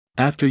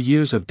After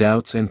years of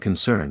doubts and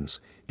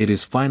concerns, it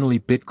is finally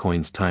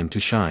Bitcoin's time to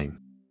shine.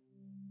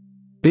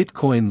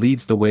 Bitcoin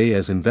leads the way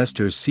as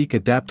investors seek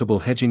adaptable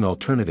hedging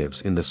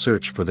alternatives in the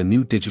search for the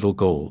new digital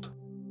gold.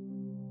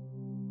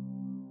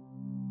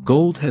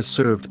 Gold has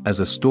served as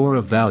a store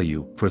of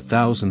value for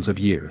thousands of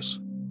years.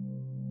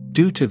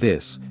 Due to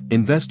this,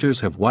 investors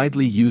have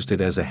widely used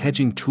it as a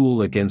hedging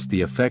tool against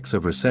the effects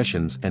of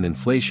recessions and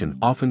inflation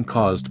often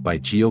caused by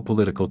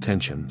geopolitical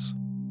tensions.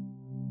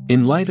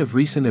 In light of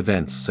recent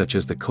events such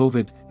as the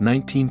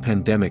COVID-19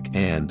 pandemic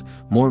and,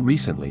 more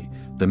recently,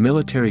 the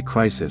military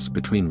crisis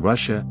between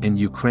Russia and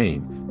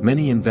Ukraine,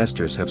 many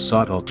investors have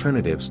sought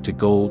alternatives to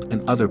gold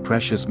and other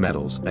precious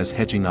metals as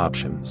hedging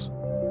options.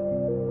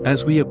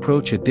 As we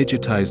approach a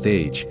digitized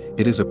age,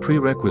 it is a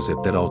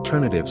prerequisite that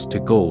alternatives to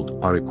gold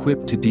are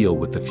equipped to deal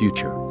with the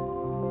future.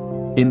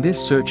 In this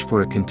search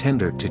for a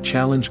contender to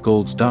challenge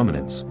gold's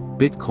dominance,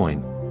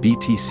 Bitcoin,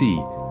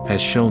 BTC,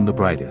 has shown the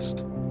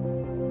brightest.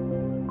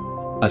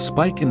 A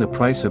spike in the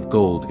price of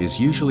gold is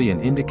usually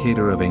an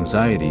indicator of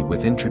anxiety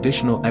within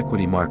traditional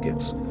equity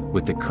markets,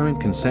 with the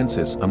current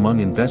consensus among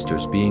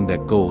investors being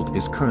that gold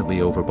is currently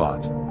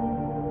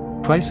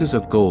overbought. Prices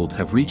of gold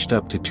have reached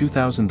up to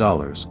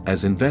 $2,000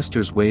 as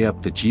investors weigh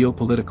up the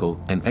geopolitical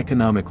and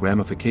economic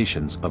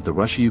ramifications of the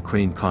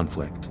Russia-Ukraine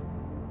conflict.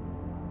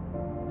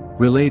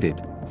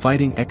 Related,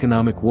 fighting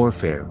economic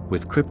warfare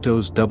with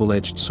crypto's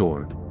double-edged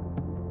sword.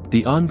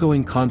 The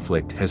ongoing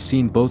conflict has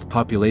seen both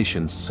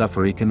populations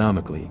suffer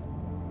economically.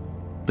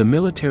 The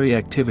military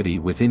activity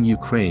within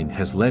Ukraine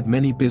has led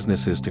many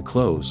businesses to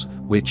close,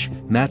 which,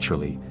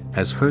 naturally,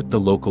 has hurt the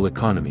local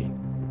economy.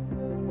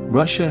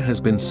 Russia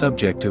has been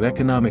subject to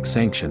economic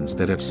sanctions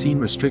that have seen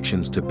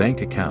restrictions to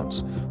bank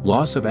accounts,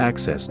 loss of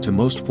access to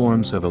most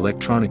forms of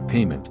electronic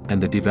payment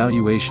and the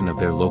devaluation of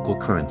their local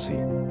currency.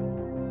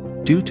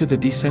 Due to the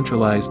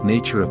decentralized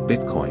nature of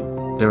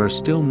Bitcoin, there are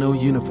still no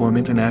uniform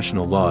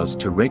international laws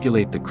to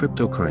regulate the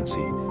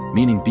cryptocurrency,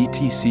 meaning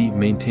BTC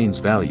maintains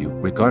value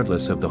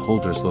regardless of the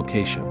holder's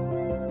location.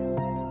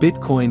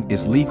 Bitcoin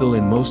is legal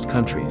in most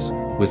countries,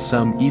 with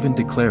some even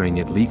declaring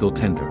it legal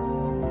tender.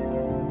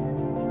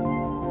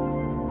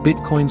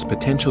 Bitcoin's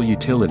potential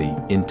utility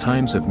in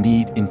times of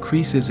need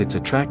increases its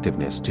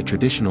attractiveness to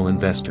traditional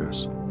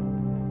investors.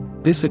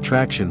 This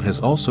attraction has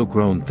also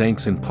grown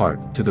thanks in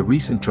part to the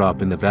recent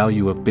drop in the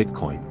value of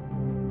Bitcoin.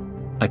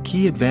 A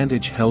key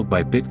advantage held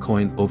by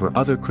Bitcoin over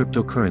other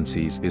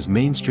cryptocurrencies is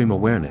mainstream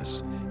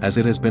awareness, as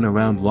it has been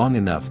around long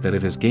enough that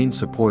it has gained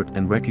support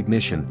and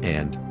recognition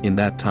and, in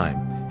that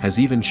time, has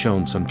even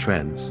shown some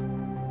trends.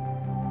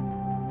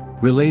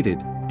 Related,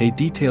 a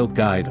detailed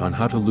guide on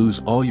how to lose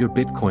all your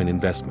Bitcoin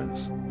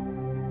investments.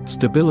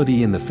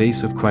 Stability in the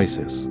face of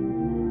crisis.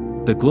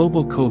 The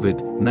global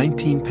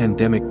COVID-19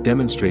 pandemic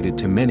demonstrated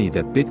to many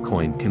that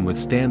Bitcoin can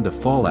withstand the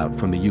fallout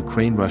from the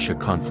Ukraine-Russia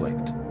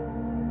conflict.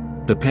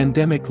 The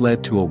pandemic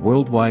led to a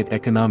worldwide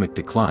economic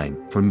decline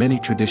for many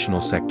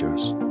traditional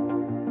sectors.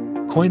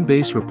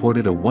 Coinbase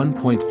reported a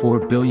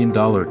 $1.4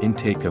 billion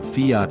intake of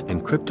fiat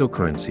and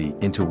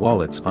cryptocurrency into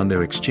wallets on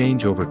their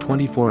exchange over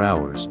 24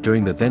 hours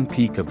during the then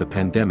peak of the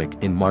pandemic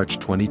in March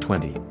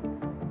 2020.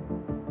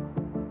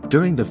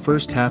 During the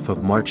first half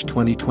of March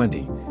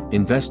 2020,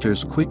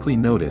 investors quickly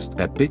noticed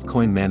that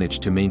Bitcoin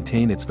managed to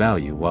maintain its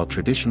value while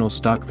traditional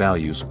stock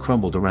values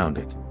crumbled around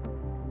it.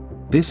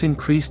 This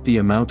increased the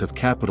amount of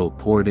capital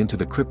poured into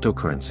the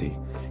cryptocurrency,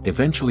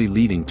 eventually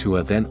leading to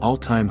a then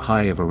all-time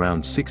high of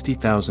around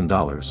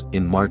 $60,000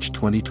 in March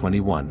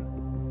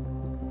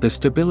 2021. The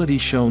stability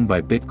shown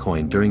by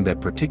Bitcoin during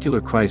that particular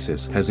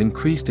crisis has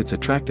increased its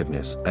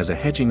attractiveness as a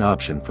hedging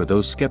option for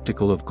those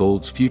skeptical of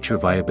gold's future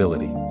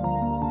viability.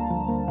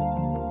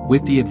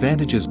 With the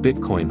advantages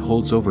Bitcoin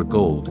holds over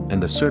gold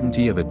and the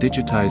certainty of a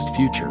digitized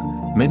future,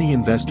 many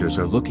investors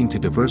are looking to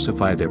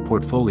diversify their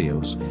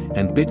portfolios,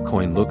 and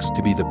Bitcoin looks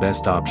to be the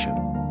best option.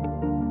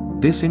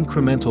 This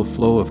incremental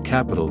flow of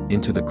capital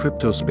into the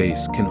crypto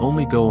space can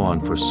only go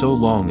on for so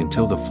long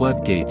until the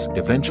floodgates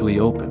eventually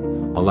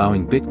open,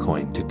 allowing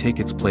Bitcoin to take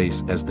its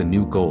place as the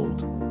new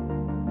gold.